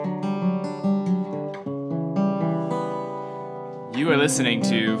You are listening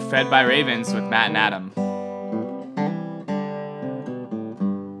to Fed by Ravens with Matt and Adam.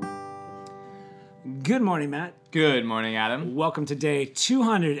 Good morning, Matt. Good morning, Adam. Welcome to day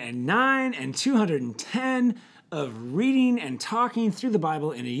 209 and 210 of reading and talking through the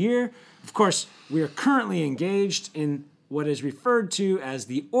Bible in a year. Of course, we are currently engaged in what is referred to as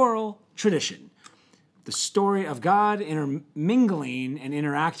the oral tradition, the story of God intermingling and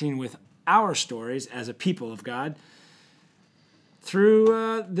interacting with our stories as a people of God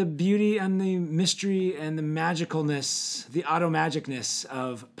through the beauty and the mystery and the magicalness, the auto-magicness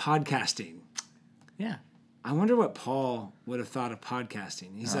of podcasting. Yeah. I wonder what Paul would have thought of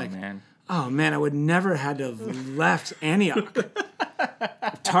podcasting. He's Oh, man, I would never had to have left Antioch.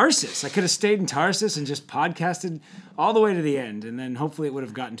 Tarsus. I could have stayed in Tarsus and just podcasted all the way to the end, and then hopefully it would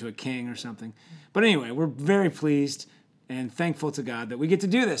have gotten to a king or something. But anyway, we're very pleased and thankful to God that we get to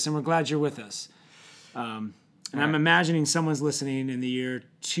do this, and we're glad you're with us. I'm imagining someone's listening in the year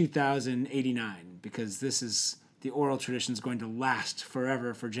 2089, because this is the oral tradition is going to last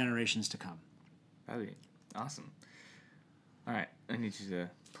forever for generations to come. That'd be awesome. All right, I need you to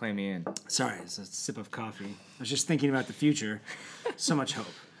play me in. Sorry, it's a sip of coffee. I was just thinking about the future. So much hope.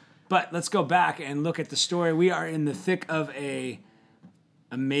 But let's go back and look at the story. We are in the thick of a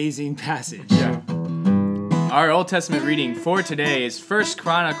amazing passage. Yeah. Our Old Testament reading for today is 1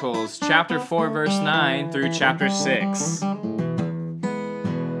 Chronicles chapter 4, verse 9 through chapter 6. I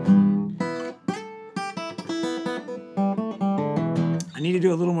need to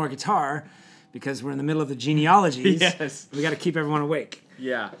do a little more guitar because we're in the middle of the genealogies. Yes. We got to keep everyone awake.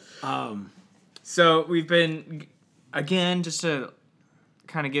 Yeah. So we've been, again, just to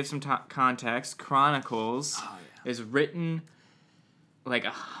kind of give some context, Chronicles is written like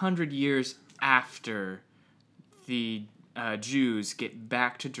 100 years after the Jews get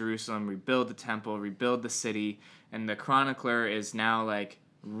back to Jerusalem, rebuild the temple, rebuild the city, and the chronicler is now like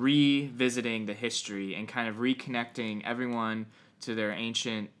revisiting the history and kind of reconnecting everyone to their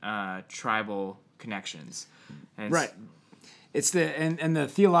ancient tribal connections. And right. It's the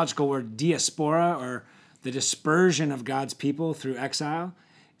theological word diaspora, or the dispersion of God's people through exile.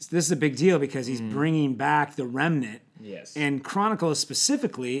 This is a big deal because he's bringing back the remnant. Yes. And Chronicles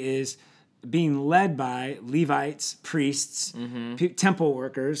specifically is being led by Levites, priests, temple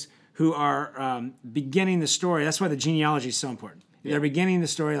workers who are beginning the story. That's why the genealogy is so important. Yeah. They're beginning the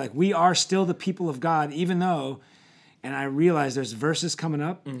story like we are still the people of God, even though, and I realize there's verses coming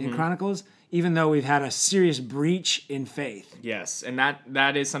up in Chronicles, even though we've had a serious breach in faith. Yes, and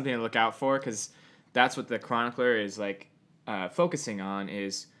that is something to look out for, because that's what the chronicler is like focusing on,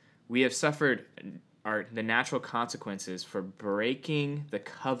 is we have suffered the natural consequences for breaking the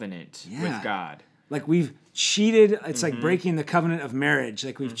covenant with God. Like we've cheated. It's like breaking the covenant of marriage.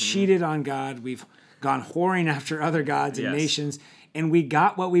 Like we've cheated on God. We've gone whoring after other gods and nations. And we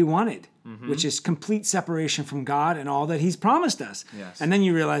got what we wanted, which is complete separation from God and all that he's promised us. Yes. And then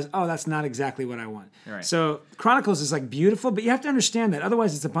you realize, oh, that's not exactly what I want. Right. So Chronicles is like beautiful, but you have to understand that.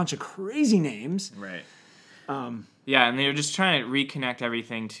 Otherwise, it's a bunch of crazy names. Right. And they're just trying to reconnect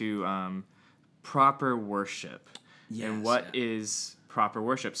everything to proper worship. Yes, and what is proper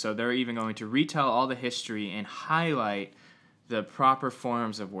worship. So they're even going to retell all the history and highlight the proper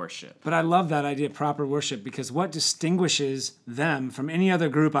forms of worship. But I love that idea of proper worship, because what distinguishes them from any other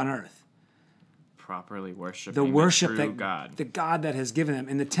group on earth? Properly worshiping the worship that God. The God that has given them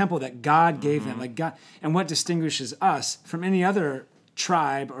in the temple that God gave them, like God. And what distinguishes us from any other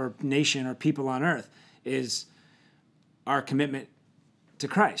tribe or nation or people on earth is our commitment to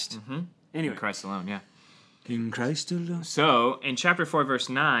Christ. Anyway, in Christ alone, yeah. In Christ alone. So in chapter 4, verse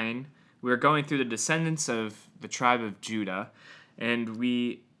 9, we're going through the descendants of the tribe of Judah, and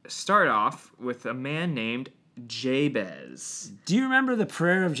we start off with a man named Jabez. Do you remember the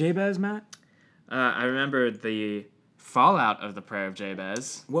prayer of Jabez, Matt? I remember the fallout of the prayer of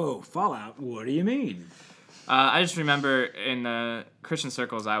Jabez. Whoa, fallout? What do you mean? I just remember in the Christian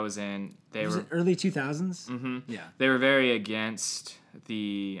circles I was in, was it early 2000s? Yeah. They were very against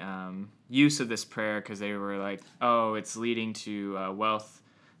the use of this prayer, because they were like, oh, it's leading to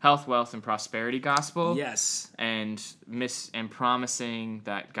health, wealth, and prosperity gospel. Yes. And promising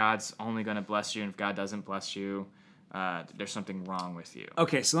that God's only going to bless you, and if God doesn't bless you, there's something wrong with you.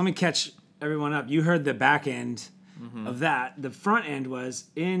 Okay, so let me catch everyone up. You heard the back end of that. The front end was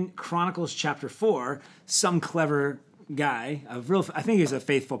in Chronicles chapter 4, some clever guy, I think he was a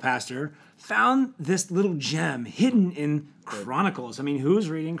faithful pastor, found this little gem hidden in Chronicles. I mean, who's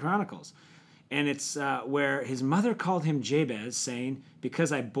reading Chronicles? And it's where his mother called him Jabez, saying,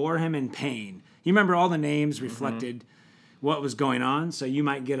 because I bore him in pain. You remember all the names reflected what was going on. So you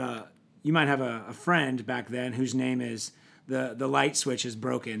might have a friend back then whose name is the light switch is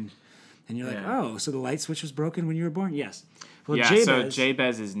broken. And you're like, oh, so the light switch was broken when you were born? Yes. Well, yeah, Jabez, so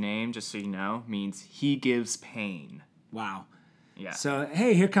Jabez's name, just so you know, means he gives pain. Wow. Yeah. So,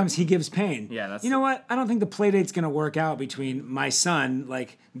 hey, here comes he gives pain. Yeah, that's... You know what? I don't think the playdate's going to work out between my son,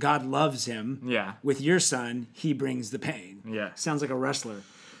 like God loves him, with your son, he brings the pain. Yeah. Sounds like a wrestler.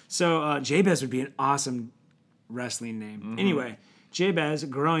 So Jabez would be an awesome wrestling name. Mm-hmm. Anyway, Jabez,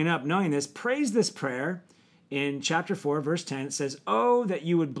 growing up knowing this, prays this prayer in chapter 4, verse 10. It says, oh, that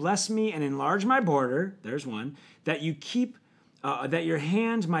you would bless me and enlarge my border. There's one. That you keep... that your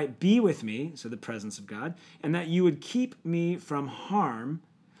hand might be with me, so the presence of God, and that you would keep me from harm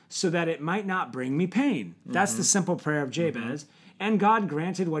so that it might not bring me pain. Mm-hmm. That's the simple prayer of Jabez. Mm-hmm. And God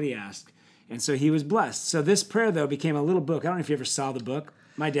granted what he asked. And so he was blessed. So this prayer, though, became a little book. I don't know if you ever saw the book.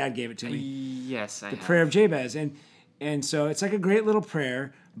 My dad gave it to me. Yes, I have. The prayer of Jabez. And so it's like a great little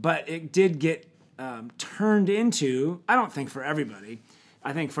prayer, but it did get turned into, I don't think for everybody,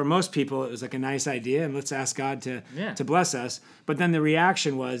 I think for most people it was like a nice idea and let's ask God to bless us. But then the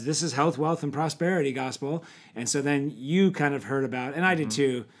reaction was, this is health, wealth, and prosperity gospel. And so then you kind of heard about, and I did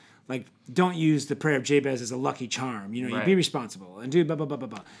too, like don't use the prayer of Jabez as a lucky charm. You know, you be responsible and do blah, blah, blah, blah,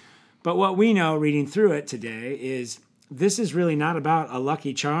 blah. But what we know reading through it today is this is really not about a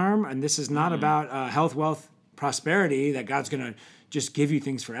lucky charm, and this is not about health, wealth, prosperity, that God's going to just give you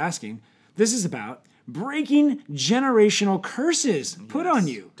things for asking. This is about breaking generational curses put on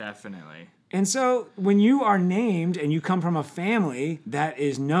you. Definitely. And so when you are named and you come from a family that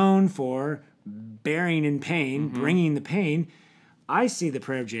is known for bearing in pain, bringing the pain, I see the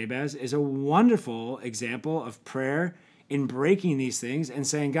prayer of Jabez as a wonderful example of prayer in breaking these things and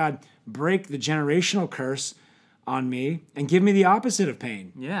saying, God, break the generational curse on me and give me the opposite of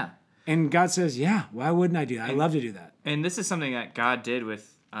pain. Yeah. And God says, yeah, why wouldn't I do that? I love to do that. And this is something that God did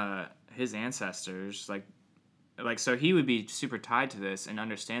with his ancestors. Like so he would be super tied to this and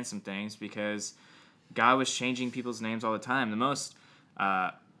understand some things because God was changing people's names all the time. The most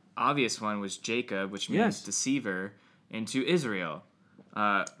obvious one was Jacob, which means deceiver, into Israel.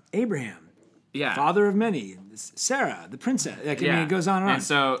 Abraham. Yeah. Father of many. Sarah, the princess. I mean, it goes on and on. And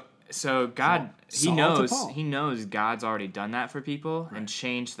so God, he knows God's already done that for people and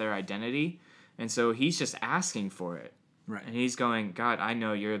changed their identity. And so he's just asking for it. Right. And he's going, God, I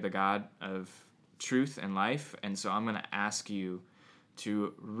know you're the God of truth and life, and so I'm going to ask you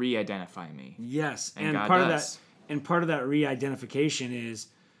to re-identify me. Yes. And part of that re-identification is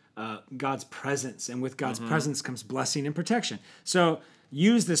God's presence. And with God's presence comes blessing and protection. So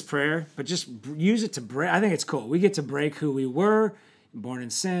use this prayer, but just use it to break. I think it's cool. We get to break who we were, born in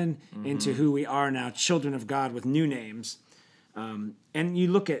sin, into who we are now, children of God with new names. And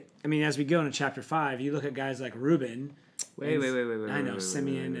you look at, I mean, as we go into chapter 5, you look at guys like Reuben. Wait. I know,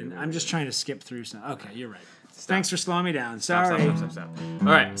 Simeon, and I'm just trying to skip through some. Okay, you're right. Thanks for slowing me down. Sorry. Stop. All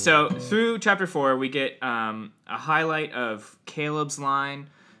right, so through chapter 4, we get a highlight of Caleb's line,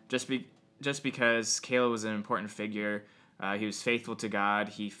 just because Caleb was an important figure. He was faithful to God.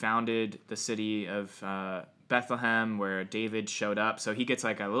 He founded the city of Bethlehem, where David showed up. So he gets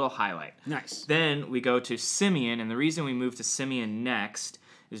like a little highlight. Nice. Then we go to Simeon, and the reason we move to Simeon next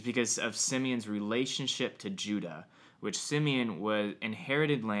is because of Simeon's relationship to Judah, which Simeon was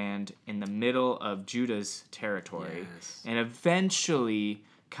inherited land in the middle of Judah's territory, and eventually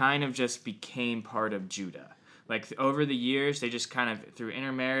kind of just became part of Judah. Like over the years, they just kind of through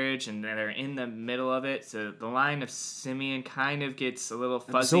intermarriage, and they're in the middle of it. So the line of Simeon kind of gets a little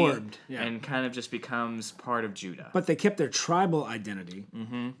fuzzy and kind of just becomes part of Judah. But they kept their tribal identity.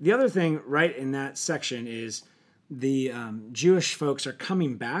 Mm-hmm. The other thing right in that section is the Jewish folks are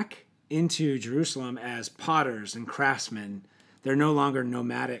coming back into Jerusalem as potters and craftsmen. They're no longer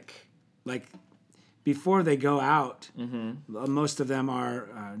nomadic. Like before they go out, most of them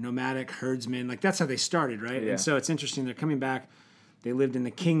are nomadic herdsmen. Like that's how they started, right? Yeah. And so it's interesting. They're coming back. They lived in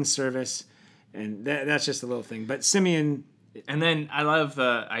the king's service, and that's just a little thing. But Simeon... And then I love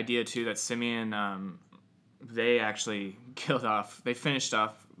the idea, too, that Simeon, they actually killed off... They finished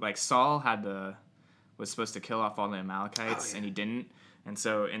off... Like Saul was supposed to kill off all the Amalekites, and he didn't. And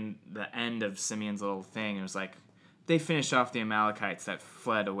so in the end of Simeon's little thing, it was like, they finished off the Amalekites that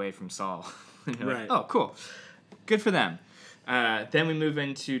fled away from Saul. Right. Like, oh, cool. Good for them. Then we move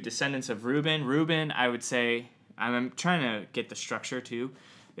into descendants of Reuben. Reuben, I would say, I'm trying to get the structure too,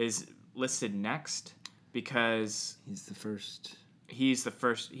 is listed next because... He's the first.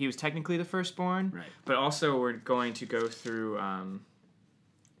 He was technically the firstborn. Right. But also we're going to go through...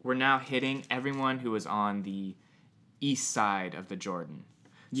 we're now hitting everyone who was on the east side of the Jordan.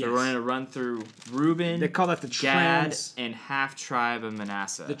 So we're going to run through Reuben, They call that the Gad, and half tribe of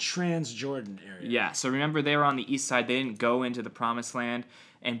Manasseh. The Transjordan area. Yeah, so remember they were on the east side. They didn't go into the promised land.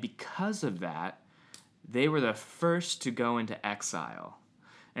 And because of that, they were the first to go into exile.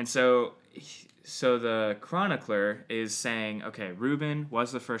 And so the chronicler is saying, okay, Reuben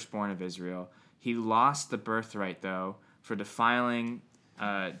was the firstborn of Israel. He lost the birthright, though, for defiling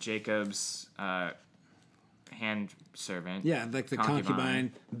Jacob's handservant. Yeah, like the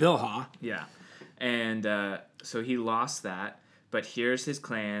concubine Bilhah. Yeah. And so he lost that. But here's his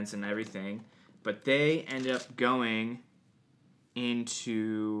clans and everything. But they ended up going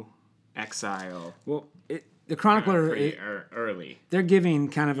into exile. Well, the chronicler early. They're giving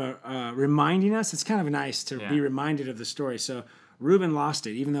kind of a reminding us. It's kind of nice to be reminded of the story. So Reuben lost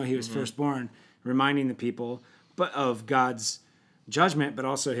it, even though he was firstborn, reminding the people of God's judgment, but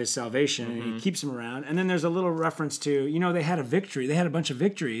also his salvation, and he keeps them around. And then there's a little reference to, they had a victory. They had a bunch of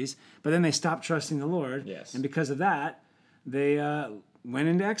victories, but then they stopped trusting the Lord. Yes. And because of that, they went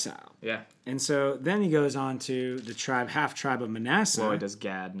into exile. Yeah. And so then he goes on to the half tribe of Manasseh. Well, it does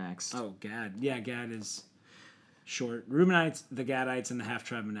Gad next. Oh, Gad. Yeah, Gad is short. Reubenites, the Gadites, and the half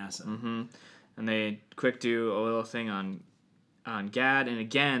tribe Manasseh. Mm-hmm. And they quick do a little thing on Gad, and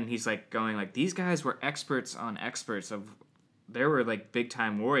again he's going these guys were experts they were like big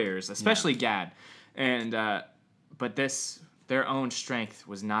time warriors, especially Gad, and but their own strength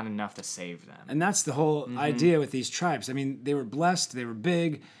was not enough to save them. And that's the whole idea with these tribes. I mean, they were blessed, they were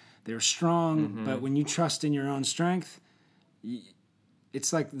big, they were strong, but when you trust in your own strength,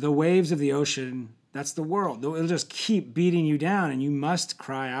 it's like the waves of the ocean. That's the world. It'll just keep beating you down, and you must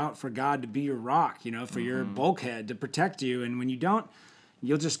cry out for God to be your rock, for your bulkhead, to protect you. And when you don't,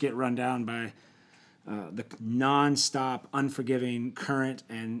 you'll just get run down by the non-stop, unforgiving current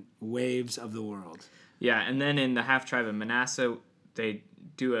and waves of the world. Yeah, and then in the half-tribe of Manasseh, they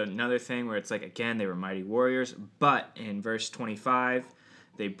do another thing where it's again, they were mighty warriors, but in verse 25...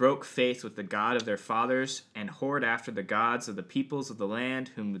 they broke faith with the God of their fathers and whored after the gods of the peoples of the land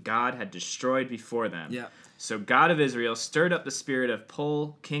whom God had destroyed before them. Yeah. So God of Israel stirred up the spirit of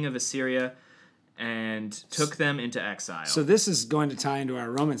Pul, king of Assyria, and took them into exile. So this is going to tie into our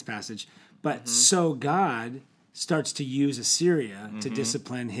Romans passage. But so God starts to use Assyria to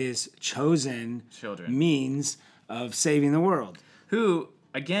discipline his chosen children means of saving the world. Who,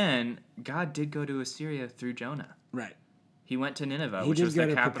 again, God did go to Assyria through Jonah. Right. He went to Nineveh, He which did was go the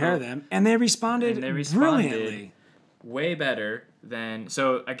to capital. prepare them, and they responded brilliantly. Way better than...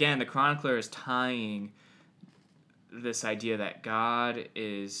 So, again, the chronicler is tying this idea that God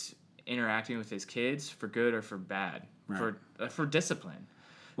is interacting with his kids for good or for bad, for discipline.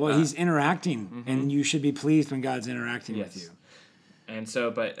 Well, he's interacting, and you should be pleased when God's interacting with you. And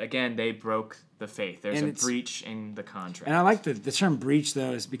so, but again, they broke the faith. There's a breach in the contract. And I like the term breach,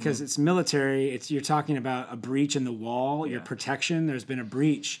 though, is because it's military. You're talking about a breach in the wall, your protection. There's been a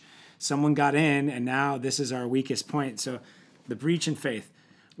breach. Someone got in, and now this is our weakest point. So the breach in faith.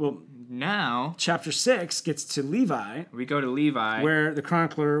 Well, now, chapter 6 gets to Levi. We go to Levi. Where the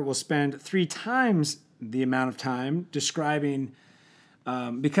chronicler will spend 3 times the amount of time describing,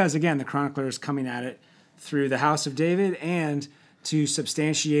 because, again, the chronicler is coming at it through the house of David and to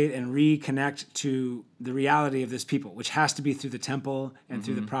substantiate and reconnect to the reality of this people, which has to be through the temple and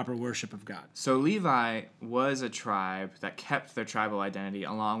through the proper worship of God. So Levi was a tribe that kept their tribal identity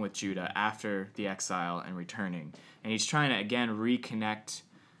along with Judah after the exile and returning. And he's trying to, again, reconnect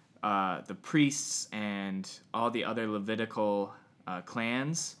the priests and all the other Levitical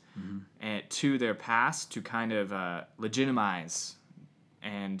clans and to their past to kind of legitimize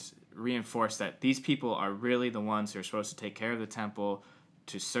and reinforce that these people are really the ones who are supposed to take care of the temple,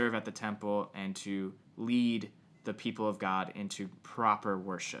 to serve at the temple, and to lead the people of God into proper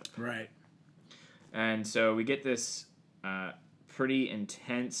worship. Right. And so we get this pretty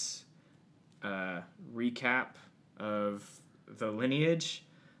intense recap of the lineage.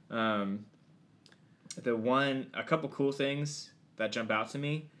 A couple cool things that jump out to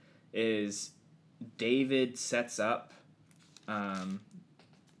me is David sets up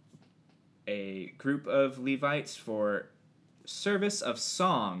a group of Levites for service of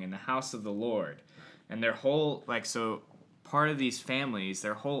song in the house of the Lord. And their whole, part of these families,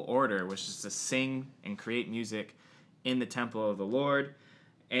 their whole order was just to sing and create music in the temple of the Lord.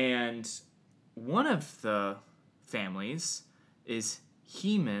 And one of the families is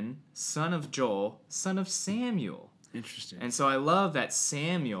Heman, son of Joel, son of Samuel. Interesting. And so I love that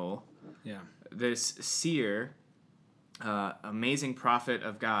Samuel, this seer, amazing prophet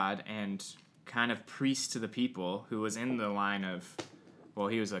of God and kind of priest to the people, who was in the line of,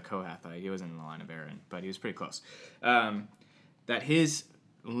 he was a Kohathite. He wasn't in the line of Aaron, but he was pretty close. That his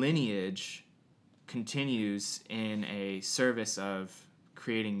lineage continues in a service of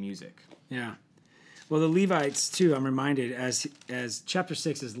creating music. Yeah. Well, the Levites too. I'm reminded as chapter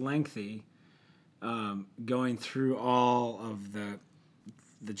 6 is lengthy, going through all of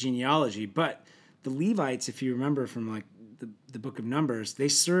the genealogy, but the Levites, if you remember from like the book of Numbers, they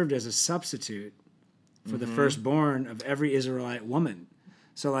served as a substitute for the firstborn of every Israelite woman.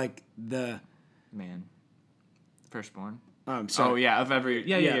 So like Firstborn. Sorry. Oh yeah, of every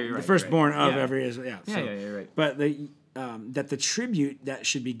you're right. The firstborn right. of every Israel. Yeah. You're right. But that the tribute that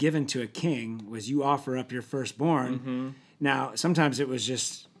should be given to a king was you offer up your firstborn. Mm-hmm. Now, sometimes it was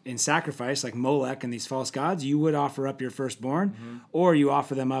just in sacrifice, like Molech and these false gods. You would offer up your firstborn, or you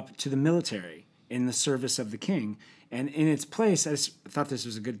offer them up to the military in the service of the king. And in its place, I just thought this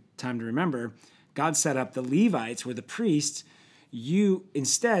was a good time to remember, God set up the Levites were the priests.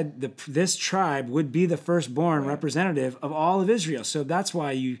 This tribe would be the firstborn representative of all of Israel. So that's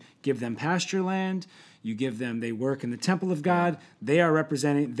why you give them pasture land. You give them, they work in the temple of God. They are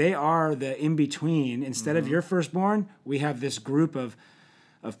the in-between. Instead of your firstborn, we have this group of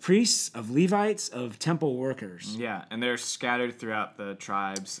priests, of Levites, of temple workers. Yeah, and they're scattered throughout the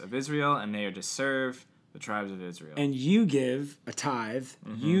tribes of Israel, and they are to serve the tribes of Israel. And you give a tithe,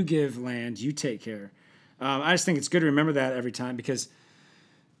 you give land, you take care. I just think it's good to remember that every time because,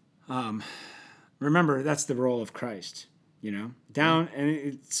 remember, that's the role of Christ,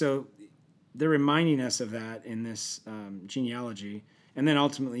 so they're reminding us of that in this genealogy, and then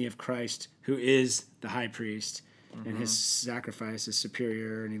ultimately of Christ, who is the high priest, and his sacrifice is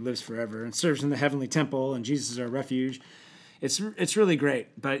superior, and he lives forever and serves in the heavenly temple, and Jesus is our refuge. It's really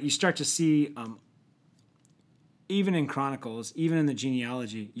great, but you start to see, even in Chronicles, even in the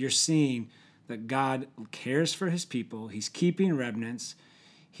genealogy, you're seeing that God cares for his people. He's keeping remnants.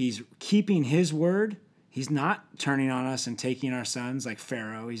 He's keeping his word. He's not turning on us and taking our sons like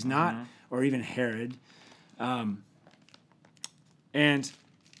Pharaoh. He's not, or even Herod. And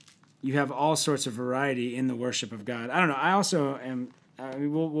you have all sorts of variety in the worship of God. I don't know. I also am,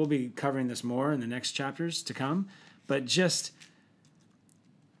 we'll be covering this more in the next chapters to come, but just,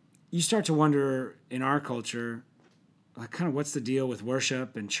 you start to wonder in our culture, like kind of what's the deal with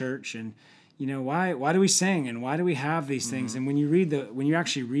worship and church and, why do we sing and why do we have these things? And when you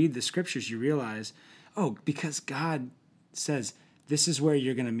actually read the scriptures, you realize, because God says, this is where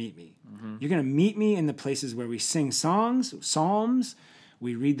you're going to meet me. You're going to meet me in the places where we sing songs, psalms,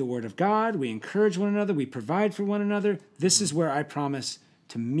 we read the word of God, we encourage one another, we provide for one another. This is where I promise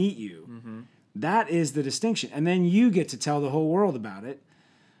to meet you. That is the distinction. And then you get to tell the whole world about it.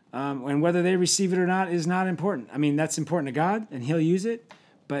 And whether they receive it or not is not important. I mean, that's important to God, and he'll use it.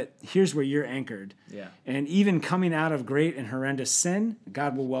 But here's where you're anchored. Yeah. And even coming out of great and horrendous sin,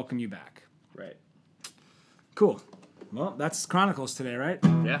 God will welcome you back. Right. Cool. Well, that's Chronicles today, right?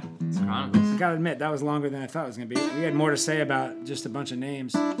 Yeah, it's Chronicles. I gotta admit, that was longer than I thought it was gonna be. We had more to say about just a bunch of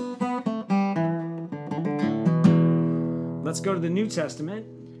names. Let's go to the New Testament.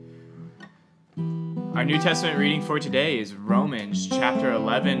 Our New Testament reading for today is Romans chapter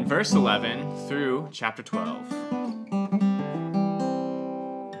 11, verse 11 through chapter 12.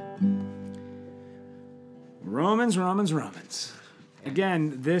 Romans.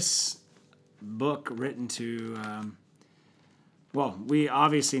 Again, this book written to, we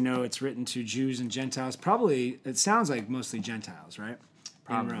obviously know it's written to Jews and Gentiles. Probably, it sounds like mostly Gentiles, right?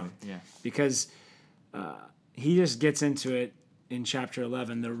 Probably, in Rome. yeah. Because he just gets into it in chapter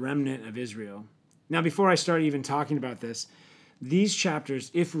 11, the remnant of Israel. Now, before I start even talking about this, these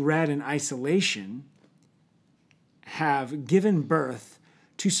chapters, if read in isolation, have given birth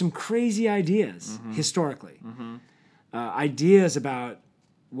to some crazy ideas historically. Ideas about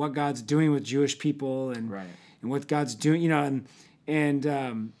what God's doing with Jewish people and what God's doing,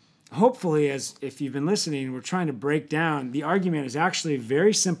 and hopefully, as if you've been listening, we're trying to break down. The argument is actually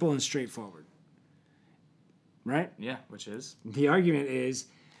very simple and straightforward, right? Yeah, which is? The argument is,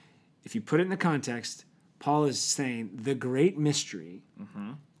 if you put it in the context, Paul is saying the great mystery.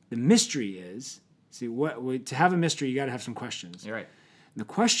 The mystery is, to have a mystery, you got to have some questions. You're right. The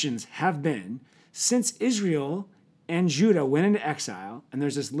questions have been, since Israel and Judah went into exile, and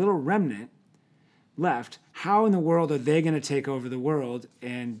there's this little remnant left, how in the world are they going to take over the world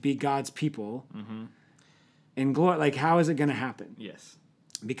and be God's people? And glory, how is it going to happen? Yes.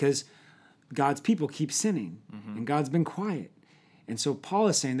 Because God's people keep sinning, and God's been quiet. And so Paul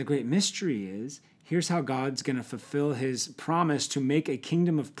is saying the great mystery is, here's how God's going to fulfill his promise to make a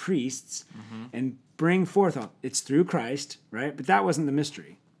kingdom of priests and bring forth, it's through Christ, right? But that wasn't the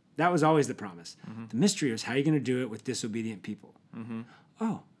mystery. That was always the promise. The mystery was, how are you going to do it with disobedient people?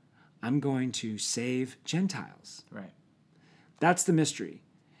 I'm going to save Gentiles. Right. That's the mystery.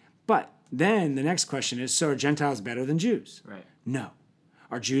 But then the next question is, so are Gentiles better than Jews? Right. No.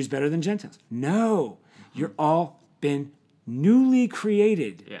 Are Jews better than Gentiles? No. You're all been newly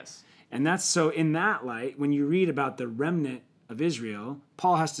created. Yes. And that's so in that light, when you read about the remnant of Israel,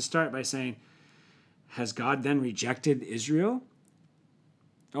 Paul has to start by saying, has God then rejected Israel?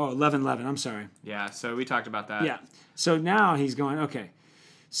 Oh, 11:11, I'm sorry. Yeah, so we talked about that. Yeah. So now he's going, okay.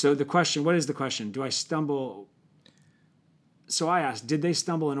 So the question, what is the question? Do I stumble? So I asked, did they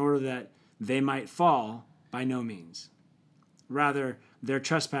stumble in order that they might fall? By no means. Rather, their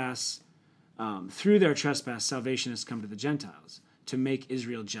trespass, through their trespass, salvation has come to the Gentiles to make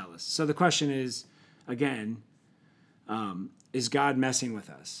Israel jealous. So the question is, again, is God messing with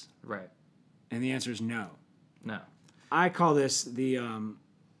us? Right. And the answer is no. No. I call this the old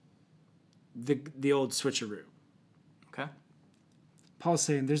switcheroo. Okay. Paul's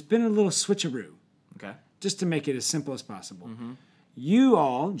saying there's been a little switcheroo, Okay. just to make it as simple as possible. You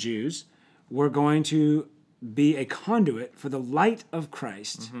all, Jews, were going to be a conduit for the light of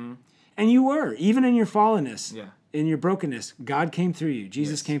Christ. And you were, even in your fallenness, Yeah. in your brokenness, God came through you.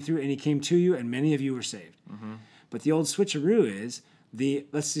 Jesus Yes. came through, and he came to you, and many of you were saved. But the old switcheroo is,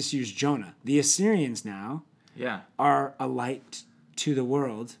 let's just use Jonah. The Assyrians now Yeah. are a light to the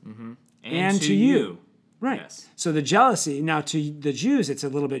world And to you. Right. Yes. So the jealousy, now to the Jews, it's a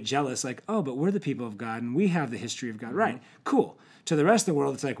little bit jealous, like, oh, but we're the people of God and we have the history of God. Right. Cool. To the rest of the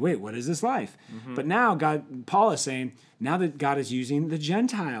world, it's like, wait, what is this life? But now Paul is saying, now that God is using the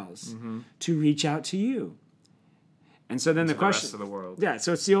Gentiles to reach out to you. And so then the question. The rest of the world. Yeah,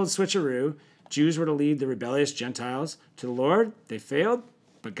 so it's the old switcheroo. Jews were to lead the rebellious Gentiles to the Lord. They failed,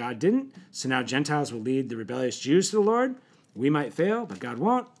 but God didn't. So now Gentiles will lead the rebellious Jews to the Lord. We might fail, but God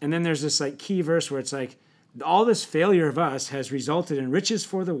won't. And then there's this like key verse where it's like, all this failure of us has resulted in riches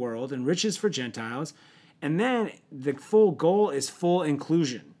for the world and riches for Gentiles. And then the full goal is full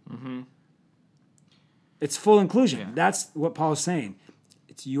inclusion. It's full inclusion. Yeah. That's what Paul is saying.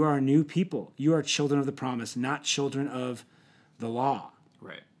 It's you are a new people. You are children of the promise, not children of the law.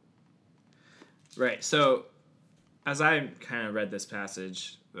 Right. Right. So, as I kind of read this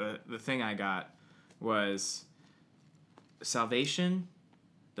passage, the thing I got was salvation,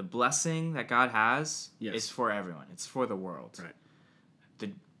 the blessing that God has, Yes. is for everyone. It's for the world. Right.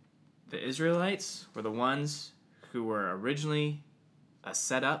 The Israelites were the ones who were originally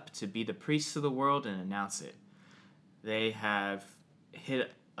set up to be the priests of the world and announce it. They have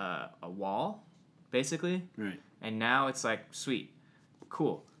hit a wall, basically. Right. And now it's like, sweet,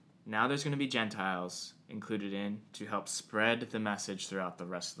 cool. Now there's going to be Gentiles included in to help spread the message throughout the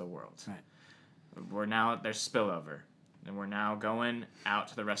rest of the world. Right. There's spillover. And we're now going out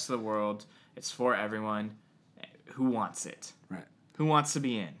to the rest of the world. It's for everyone. Who wants it? Right. Who wants to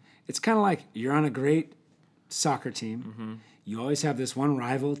be in? It's kind of like you're on a great soccer team. You always have this one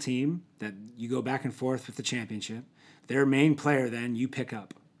rival team that you go back and forth with the championship. Their main player then you pick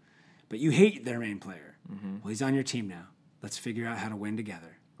up. But you hate their main player. Well, he's on your team now. Let's figure out how to win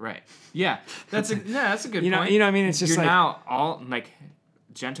together. Right. Yeah. That's a good point. You know what I mean? It's just you're like now all like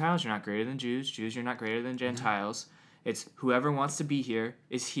Gentiles, you're not greater than Jews. Jews, you're not greater than Gentiles. It's whoever wants to be here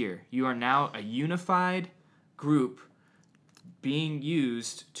is here. You are now a unified group being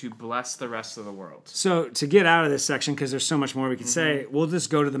used to bless the rest of the world. So to get out of this section, because there's so much more we could say, we'll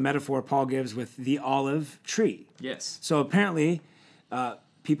just go to the metaphor Paul gives with the olive tree. Yes. So apparently,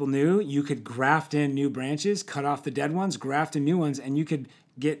 people knew you could graft in new branches, cut off the dead ones, graft in new ones, and you could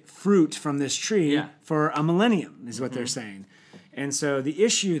get fruit from this tree for a millennium, is what they're saying. And so the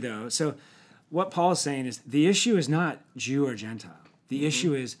issue, though, so what Paul is saying is the issue is not Jew or Gentile. The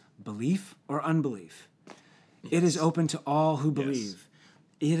issue is belief or unbelief. It is open to all who believe.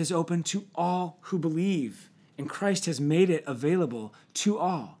 It is open to all who believe. And Christ has made it available to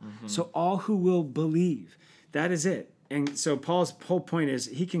all. So all who will believe. That is it. And so Paul's whole point is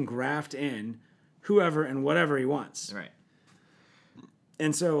he can graft in whoever and whatever he wants. Right.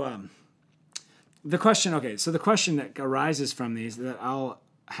 And so the question that arises from these that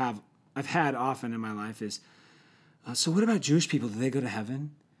I've had often in my life is, so what about Jewish people? Do they go to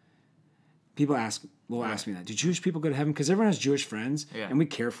heaven? People will ask me that. Do Jewish people go to heaven? Because everyone has Jewish friends, and we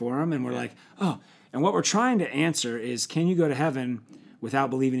care for them, and we're like, oh. And what we're trying to answer is, can you go to heaven without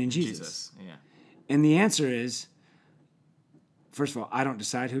believing in Jesus? Yeah. And the answer is, first of all, I don't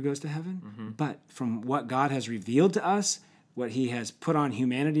decide who goes to heaven, but from what God has revealed to us, what he has put on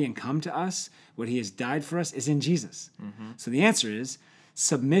humanity and come to us, what he has died for us is in Jesus. So the answer is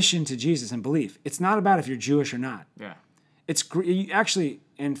submission to Jesus and belief. It's not about if you're Jewish or not. Yeah. It's actually,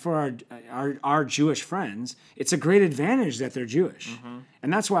 and for our Jewish friends, it's a great advantage that they're Jewish.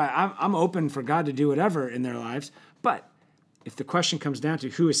 And that's why I'm open for God to do whatever in their lives. But if the question comes down to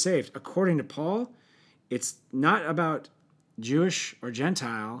who is saved, according to Paul, it's not about Jewish or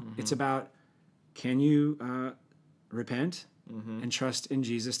Gentile. It's about, can you repent and trust in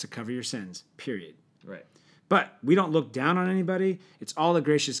Jesus to cover your sins, period. Right. But we don't look down on anybody. It's all a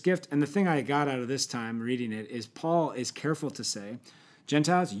gracious gift. And the thing I got out of this time reading it is Paul is careful to say,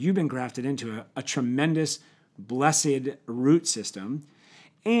 Gentiles, you've been grafted into a tremendous, blessed root system.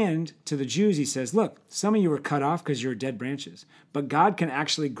 And to the Jews, he says, look, some of you were cut off because you're dead branches. But God can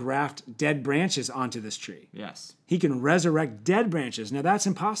actually graft dead branches onto this tree. Yes. He can resurrect dead branches. Now, that's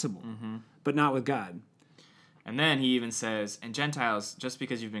impossible, but not with God. And then he even says, and Gentiles, just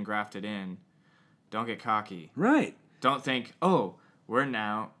because you've been grafted in, don't get cocky. Right. Don't think, oh, we're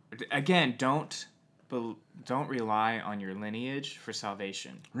now... Again, don't rely on your lineage for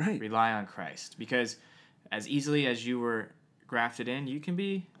salvation. Right. Rely on Christ. Because as easily as you were grafted in, you can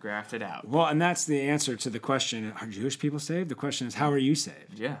be grafted out. Well, and that's the answer to the question, are Jewish people saved? The question is, how are you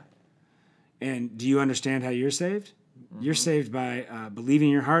saved? Yeah. And do you understand how you're saved? You're saved by believing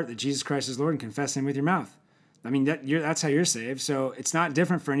in your heart that Jesus Christ is Lord and confessing with your mouth. I mean, that's how you're saved. So it's not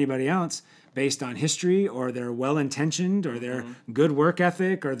different for anybody else based on history or their well-intentioned or their good work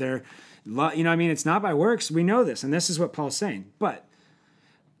ethic or their, it's not by works. We know this, and this is what Paul's saying. But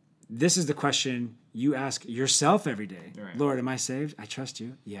this is the question you ask yourself every day. Right. Lord, am I saved? I trust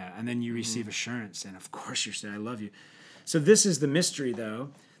you. Yeah. And then you receive assurance. And of course you're saved. I love you. So this is the mystery, though,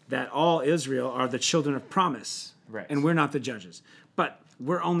 that all Israel are the children of promise. Right. And we're not the judges. But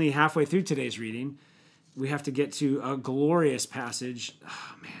we're only halfway through today's reading. We have to get to a glorious passage.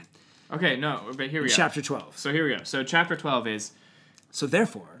 Oh, man. Okay, no, but here we go. Chapter 12. So here we go. So chapter 12 is... So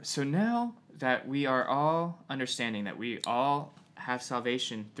therefore... So now that we are all understanding that we all have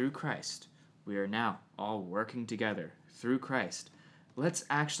salvation through Christ, we are now all working together through Christ. Let's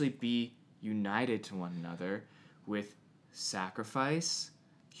actually be united to one another with sacrifice,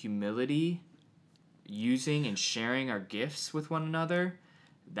 humility, using and sharing our gifts with one another.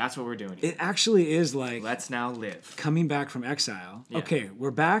 That's what we're doing here. It actually is like... Let's now live. Coming back from exile. Yeah. Okay,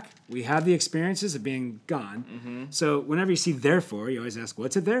 we're back. We have the experiences of being gone. So whenever you see therefore, you always ask,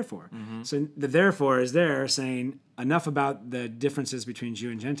 what's it there for? So the therefore is there saying enough about the differences between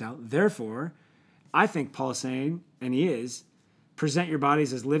Jew and Gentile. Therefore, I think Paul is saying, and he is, present your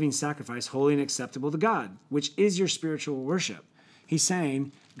bodies as living sacrifice, holy and acceptable to God, which is your spiritual worship. He's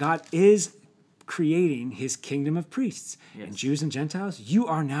saying God is creating his kingdom of priests. Yes. And Jews and Gentiles, you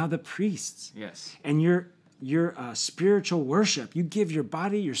are now the priests. Yes. And your spiritual worship, you give your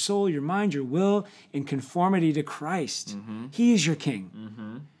body, your soul, your mind, your will in conformity to Christ. He is your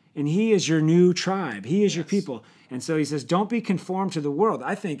king. And he is your new tribe. He is your people. And so he says, don't be conformed to the world.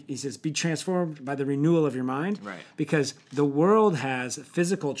 I think, he says, be transformed by the renewal of your mind. Right. Because the world has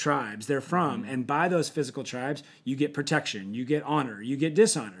physical tribes they're from. And by those physical tribes, you get protection, you get honor, you get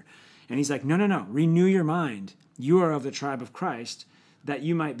dishonor. And he's like, no. Renew your mind. You are of the tribe of Christ, that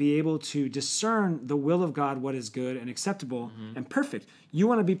you might be able to discern the will of God, what is good and acceptable and perfect. You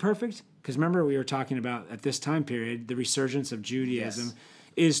want to be perfect? Because remember, we were talking about at this time period, the resurgence of Judaism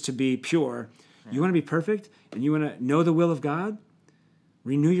is to be pure. Yeah. You want to be perfect and you want to know the will of God?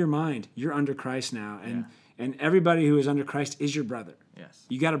 Renew your mind. You're under Christ now. And everybody who is under Christ is your brother. Yes.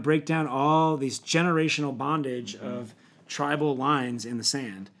 You got to break down all these generational bondage of tribal lines in the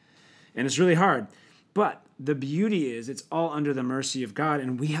sand. And it's really hard. But the beauty is it's all under the mercy of God,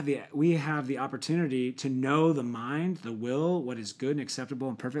 and we have the opportunity to know the mind, the will, what is good and acceptable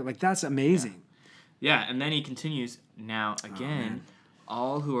and perfect. Like, that's amazing. Yeah, and then he continues, now again,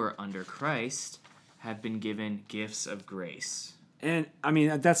 all who are under Christ have been given gifts of grace. And I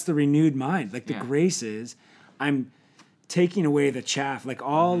mean, that's the renewed mind. Like, the grace is, I'm taking away the chaff, like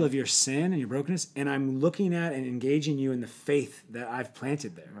all of your sin and your brokenness, and I'm looking at and engaging you in the faith that I've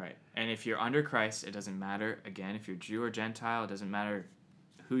planted there. Right. And if you're under Christ, it doesn't matter, again, if you're Jew or Gentile, it doesn't matter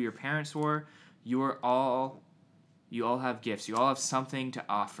who your parents were, you all have gifts. You all have something to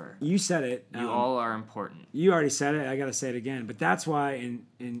offer. You said it. You all are important. You already said it. I got to say it again. But that's why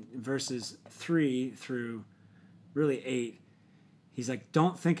in verses 3 through really 8, he's like,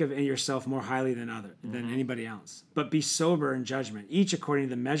 don't think of yourself more highly than anybody else, but be sober in judgment, each according to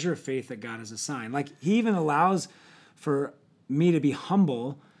the measure of faith that God has assigned. Like, he even allows for me to be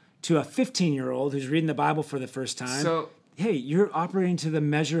humble to a 15-year-old who's reading the Bible for the first time. So, hey, you're operating to the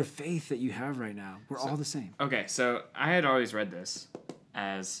measure of faith that you have right now. We're all the same. Okay, so I had always read this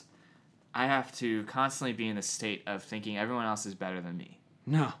as I have to constantly be in the state of thinking everyone else is better than me.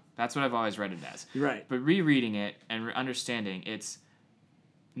 No. That's what I've always read it as. You're right. But rereading it and understanding, it's,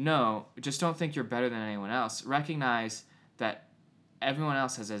 no, just don't think you're better than anyone else. Recognize that everyone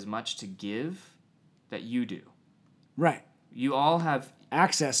else has as much to give that you do. Right. You all have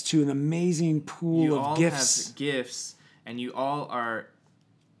access to an amazing pool of gifts. Have gifts, and you all are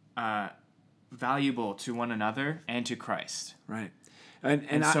valuable to one another and to Christ. Right.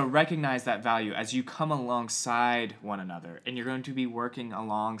 And so recognize that value as you come alongside one another, and you're going to be working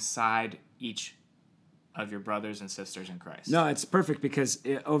alongside each of your brothers and sisters in Christ. No, it's perfect because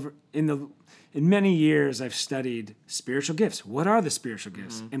in many years I've studied spiritual gifts. What are the spiritual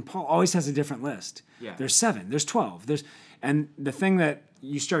gifts? And Paul always has a different list. Yeah. There's 7, there's 12. And the thing that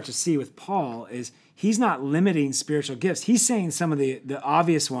you start to see with Paul is he's not limiting spiritual gifts. He's saying some of the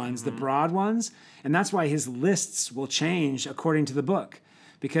obvious ones, the broad ones, and that's why his lists will change according to the book.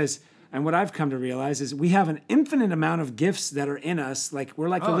 And what I've come to realize is we have an infinite amount of gifts that are in us. Like we're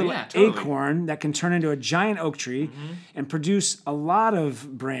like a little acorn that can turn into a giant oak tree and produce a lot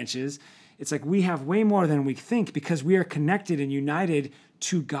of branches. It's like we have way more than we think because we are connected and united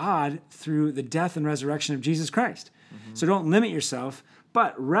to God through the death and resurrection of Jesus Christ. So don't limit yourself,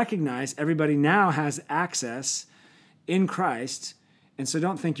 but recognize everybody now has access in Christ. And so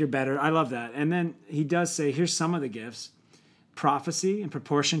don't think you're better. I love that. And then he does say, here's some of the gifts. Prophecy in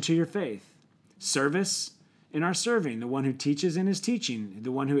proportion to your faith. Service in our serving. The one who teaches in his teaching.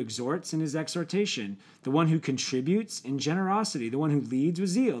 The one who exhorts in his exhortation. The one who contributes in generosity. The one who leads with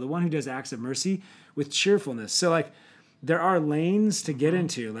zeal. The one who does acts of mercy with cheerfulness. So like there are lanes to get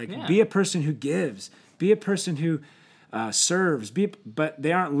into. Like be a person who gives. Be a person who serves. But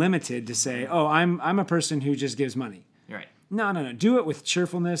they aren't limited to say, oh, I'm a person who just gives money. Right. No. Do it with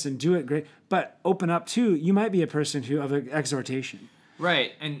cheerfulness and do it great. But open up too. You might be a person who of exhortation.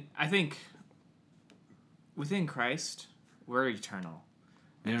 Right. And I think within Christ, we're eternal.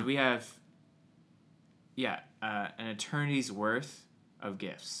 And we have, an eternity's worth of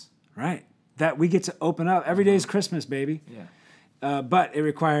gifts. Right. That we get to open up. Every day is Christmas, baby. Yeah. But it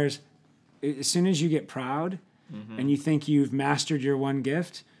requires, as soon as you get proud and you think you've mastered your one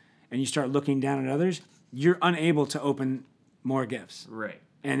gift and you start looking down at others, you're unable to open more gifts. Right.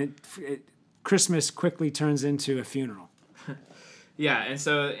 And Christmas quickly turns into a funeral. Yeah, and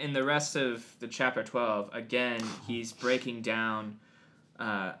so in the rest of the chapter 12, again, he's breaking down,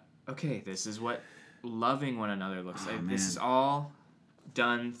 this is what loving one another looks like. This is all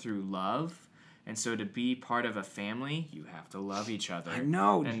done through love. And so to be part of a family, you have to love each other. I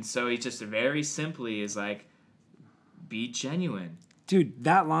know. And so he just very simply is like, be genuine. Dude,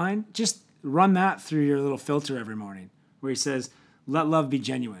 that line, just run that through your little filter every morning where he says, let love be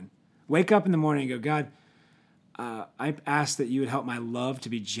genuine. Wake up in the morning and go, God, I ask that you would help my love to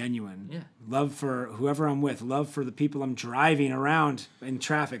be genuine. Yeah. Love for whoever I'm with. Love for the people I'm driving around in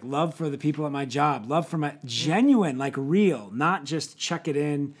traffic. Love for the people at my job. Love for my genuine, like real, not just check it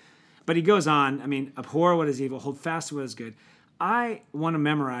in. But he goes on, abhor what is evil, hold fast to what is good. I want to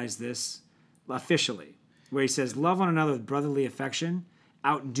memorize this officially, where he says, love one another with brotherly affection.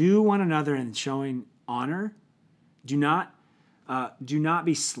 Outdo one another in showing honor. Do not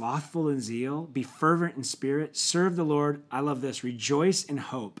be slothful in zeal. Be fervent in spirit. Serve the Lord. I love this. Rejoice in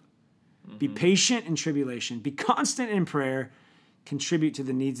hope. Be patient in tribulation. Be constant in prayer. Contribute to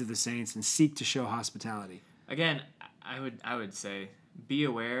the needs of the saints and seek to show hospitality. Again, I would say be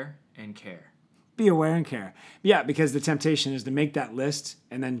aware and care. Be aware and care. Yeah, because the temptation is to make that list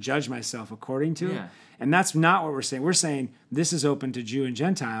and then judge myself according to it. And that's not what we're saying. We're saying this is open to Jew and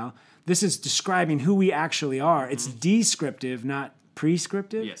Gentile. This is describing who we actually are. It's descriptive, not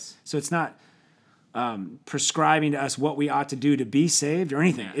prescriptive. Yes. So it's not prescribing to us what we ought to do to be saved or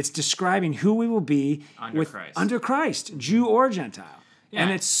anything. Yeah. It's describing who we will be under Christ, Jew or Gentile. Yeah.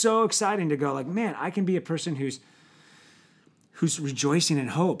 And it's so exciting to go like, man, I can be a person who's rejoicing in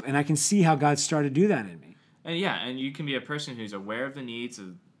hope, and I can see how God started to do that in me. And you can be a person who's aware of the needs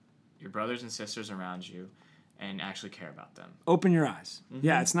of your brothers and sisters around you and actually care about them. Open your eyes. Mm-hmm.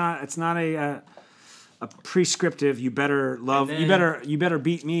 Yeah, it's not a prescriptive, you better love, then, you better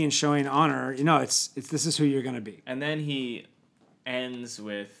beat me in showing honor. It's this is who you're going to be. And then he ends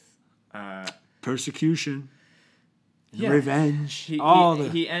with persecution, revenge.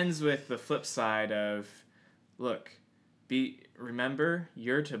 He ends with the flip side of, look, remember,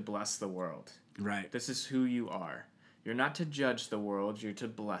 you're to bless the world. Right. This is who you are. You're not to judge the world, you're to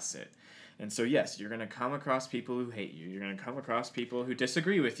bless it. And so, yes, you're going to come across people who hate you. You're going to come across people who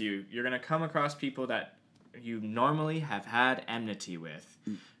disagree with you. You're going to come across people that you normally have had enmity with.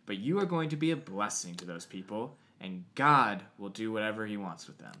 But you are going to be a blessing to those people, and God will do whatever he wants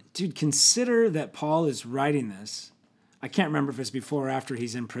with them. Dude, consider that Paul is writing this. I can't remember if it's before or after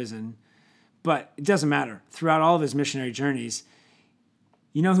he's in prison, but it doesn't matter. Throughout all of his missionary journeys,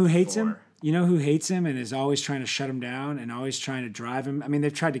 you know who hates him? You know who hates him and is always trying to shut him down and always trying to drive him? I mean,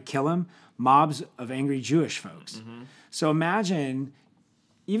 they've tried to kill him. Mobs of angry Jewish folks. Mm-hmm. So imagine,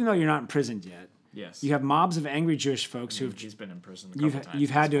 even though you're not imprisoned yet, yes, you have mobs of angry Jewish folks he's been in prison a couple times.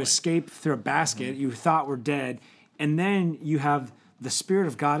 You've had to escape through a basket. Mm-hmm. You thought were dead. And then you have the Spirit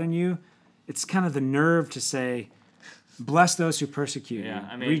of God in you. It's kind of the nerve to say, bless those who persecute you. Yeah,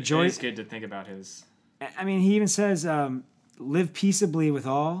 I mean, rejoice. It's good to think about his... I mean, he even says, live peaceably with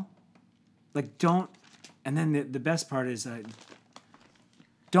all. Like, don't... And then the best part is,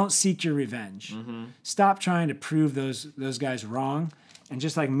 don't seek your revenge. Mm-hmm. Stop trying to prove those guys wrong and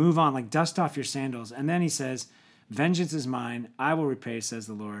just, like, move on. Like, dust off your sandals. And then he says, vengeance is mine. I will repay, says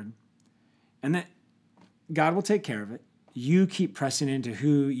the Lord. And then God will take care of it. You keep pressing into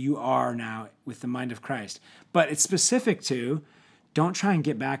who you are now with the mind of Christ. But it's specific to, don't try and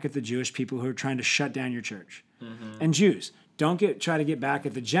get back at the Jewish people who are trying to shut down your church. Mm-hmm. And Jews, don't try to get back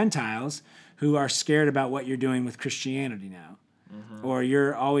at the Gentiles who are scared about what you're doing with Christianity now. Mm-hmm. Or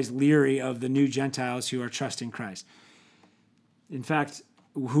you're always leery of the new Gentiles who are trusting Christ. In fact,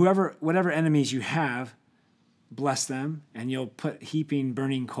 whatever enemies you have, bless them, and you'll put heaping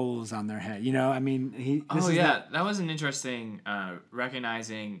burning coals on their head. You know, I mean, that was an interesting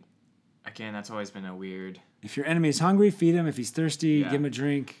recognizing. Again, that's always been a weird. If your enemy is hungry, feed him. If he's thirsty, give him a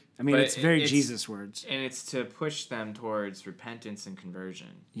drink. I mean, it's Jesus words. And it's to push them towards repentance and conversion.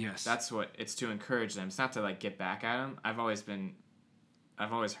 Yes. That's what it's to encourage them. It's not to like get back at them. I've always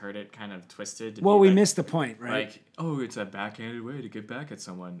heard it kind of twisted. Well, we missed the point, right? Like, oh, it's a backhanded way to get back at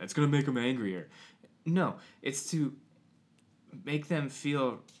someone. It's going to make them angrier. No, it's to make them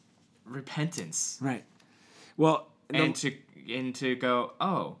feel repentance. Right. Well, and to go,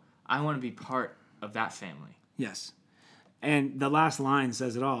 oh, I want to be part of that family. Yes. And the last line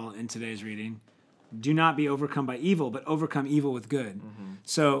says it all in today's reading. Do not be overcome by evil, but overcome evil with good. Mm-hmm.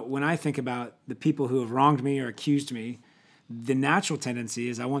 So when I think about the people who have wronged me or accused me, the natural tendency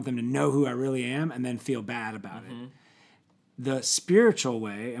is I want them to know who I really am and then feel bad about it. The spiritual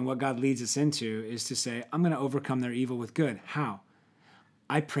way and what God leads us into is to say, I'm going to overcome their evil with good. How?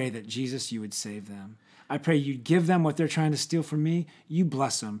 I pray that, Jesus, you would save them. I pray you'd give them what they're trying to steal from me. You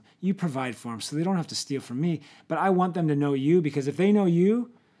bless them. You provide for them so they don't have to steal from me. But I want them to know you, because if they know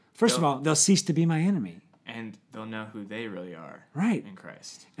you, first of all, they'll cease to be my enemy. And they'll know who they really are in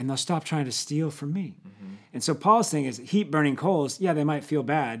Christ. And they'll stop trying to steal from me. Mm-hmm. And so Paul's thing is heap burning coals. Yeah, they might feel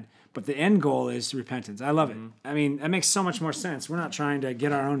bad, but the end goal is repentance. I love it. I mean, that makes so much more sense. We're not trying to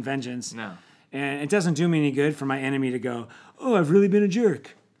get our own vengeance. No. And it doesn't do me any good for my enemy to go, oh, I've really been a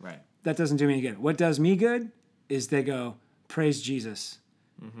jerk. Right. That doesn't do me any good. What does me good is they go, praise Jesus.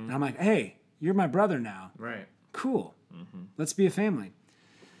 Mm-hmm. And I'm like, hey, you're my brother now. Right. Cool. Mm-hmm. Let's be a family.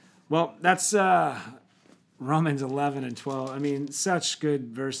 Well, that's Romans 11 and 12. I mean, such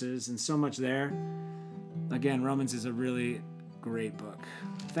good verses and so much there. Again, Romans is a really great book.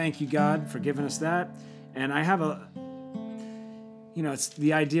 Thank you, God, for giving us that. And I have it's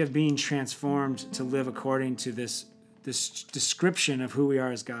the idea of being transformed to live according to this description of who we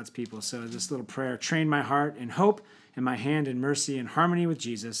are as God's people. So this little prayer, train my heart in hope and my hand in mercy in harmony with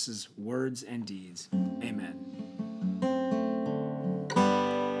Jesus' words and deeds. Amen.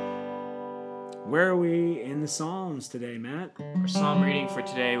 Where are we in the Psalms today, Matt? Our psalm reading for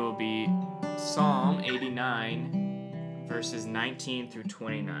today will be Psalm 89, verses 19 through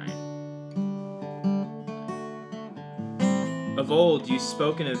 29. Of old you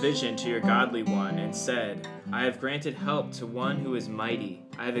spoke in a vision to your godly one and said, I have granted help to one who is mighty.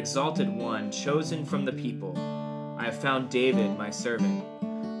 I have exalted one chosen from the people. I have found David, my servant.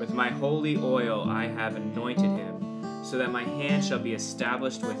 With my holy oil I have anointed him, so that my hand shall be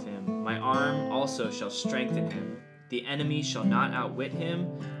established with him. My arm also shall strengthen him. The enemy shall not outwit him.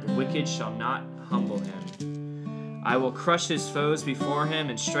 The wicked shall not humble him. I will crush his foes before him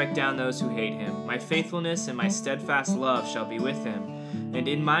and strike down those who hate him. My faithfulness and my steadfast love shall be with him, and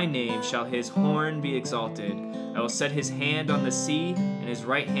in my name shall his horn be exalted. I will set his hand on the sea and his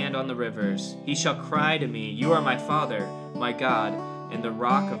right hand on the rivers. He shall cry to me, You are my Father, my God, and the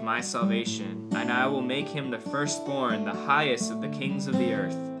rock of my salvation. And I will make him the firstborn, the highest of the kings of the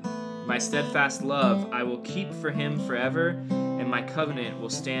earth. My steadfast love I will keep for him forever, and my covenant will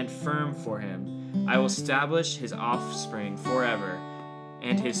stand firm for him. I will establish his offspring forever,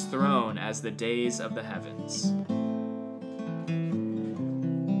 and his throne as the days of the heavens.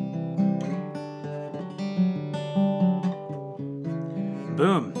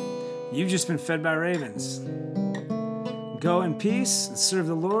 Boom. You've just been fed by ravens. Go in peace and serve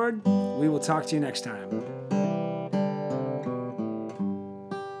the Lord. We will talk to you next time.